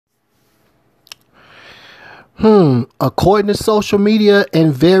According to social media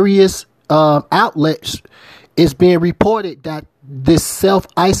and various outlets, it's being reported that this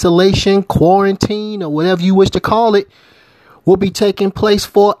self-isolation, quarantine, or whatever you wish to call it, will be taking place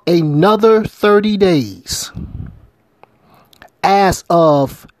for another 30 days. As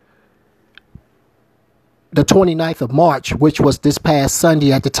of the 29th of March, which was this past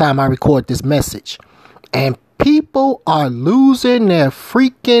Sunday at the time I record this message. And people are losing their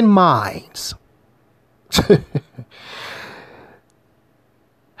freaking minds.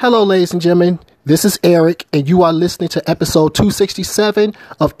 Hello, ladies and gentlemen. This is Eric, and you are listening to episode 267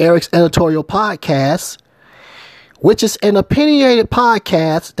 of Eric's Editorial Podcast, which is an opinionated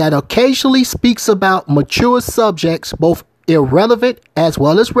podcast that occasionally speaks about mature subjects, both irrelevant as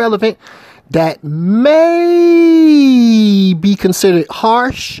well as relevant, that may be considered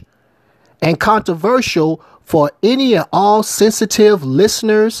harsh and controversial for any and all sensitive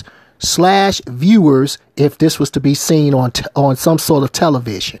listeners / viewers if this was to be seen on some sort of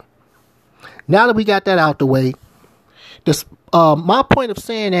television. Now that we got that out the way, my point of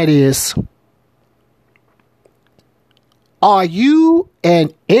saying that is, are you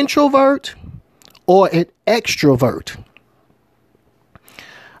an introvert or an extrovert?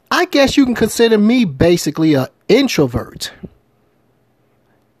 I guess you can consider me basically an introvert.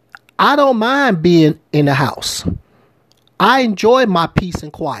 I don't mind being in the house. I enjoy my peace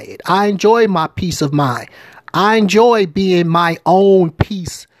and quiet. I enjoy my peace of mind. I enjoy being my own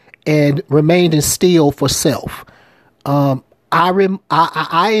peace and remaining still for self. I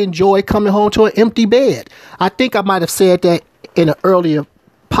enjoy coming home to an empty bed. I think I might have said that in an earlier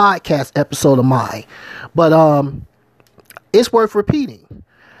podcast episode of mine, but it's worth repeating.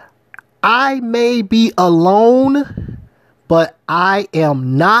 I may be alone, but I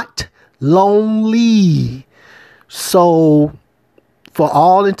am not lonely. So, for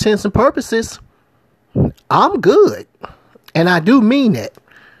all intents and purposes, I'm good. And I do mean it.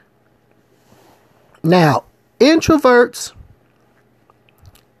 Now, introverts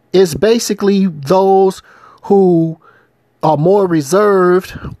is basically those who are more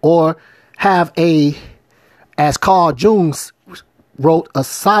reserved or have as Carl Jung wrote, a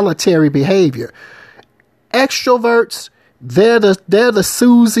solitary behavior. Extroverts, they're the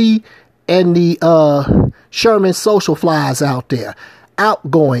Susie and the Sherman social flies out there.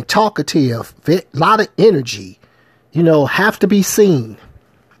 Outgoing, talkative, a lot of energy, have to be seen.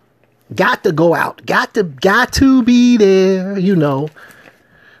 Got to go out, got to be there,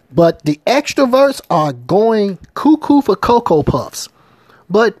 But the extroverts are going cuckoo for Cocoa Puffs.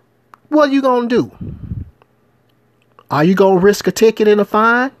 But what are you going to do? Are you going to risk a ticket and a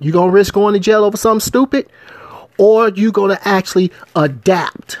fine? You going to risk going to jail over something stupid? Or you going to actually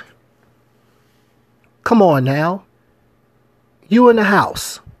adapt? Come on now. You in the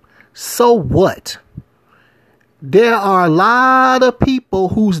house. So what? There are a lot of people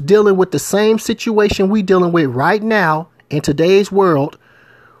who's dealing with the same situation we dealing with right now in today's world,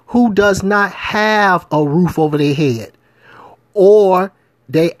 who does not have a roof over their head, or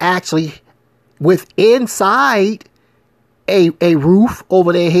they actually inside a roof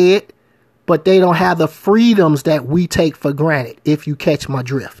over their head, but they don't have the freedoms that we take for granted, if you catch my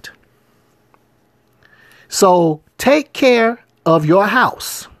drift. So take care of your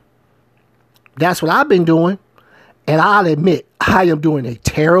house. That's what I've been doing. And I'll admit, I am doing a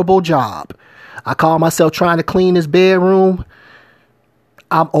terrible job. I call myself trying to clean this bedroom.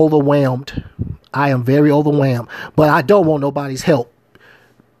 I'm overwhelmed. I am very overwhelmed. But I don't want nobody's help.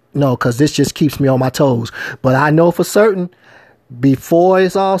 No, because this just keeps me on my toes. But I know for certain, before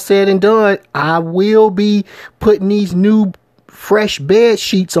it's all said and done, I will be putting these new fresh bed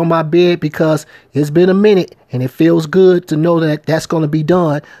sheets on my bed, because it's been a minute and it feels good to know that that's going to be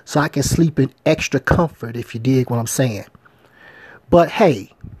done, so I can sleep in extra comfort, if you dig what I'm saying. But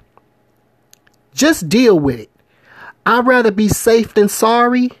hey, just deal with it. I'd rather be safe than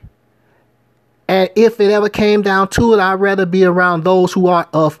sorry. And if it ever came down to it, I'd rather be around those who are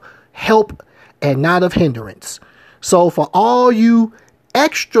of help and not of hindrance. So for all you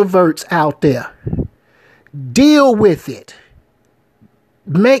extroverts out there, deal with it.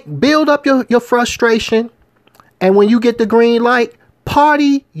 Build up your frustration. And when you get the green light,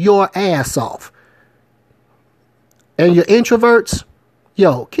 party your ass off. And your introverts,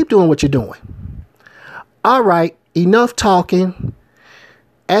 keep doing what you're doing. All right, enough talking.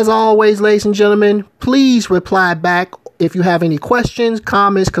 As always, ladies and gentlemen, please reply back if you have any questions,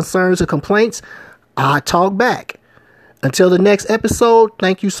 comments, concerns, or complaints. I talk back. Until the next episode,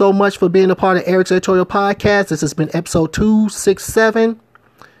 thank you so much for being a part of Eric's Editorial Podcast. This has been episode 267.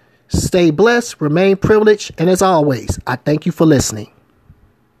 Stay blessed, remain privileged, and as always, I thank you for listening.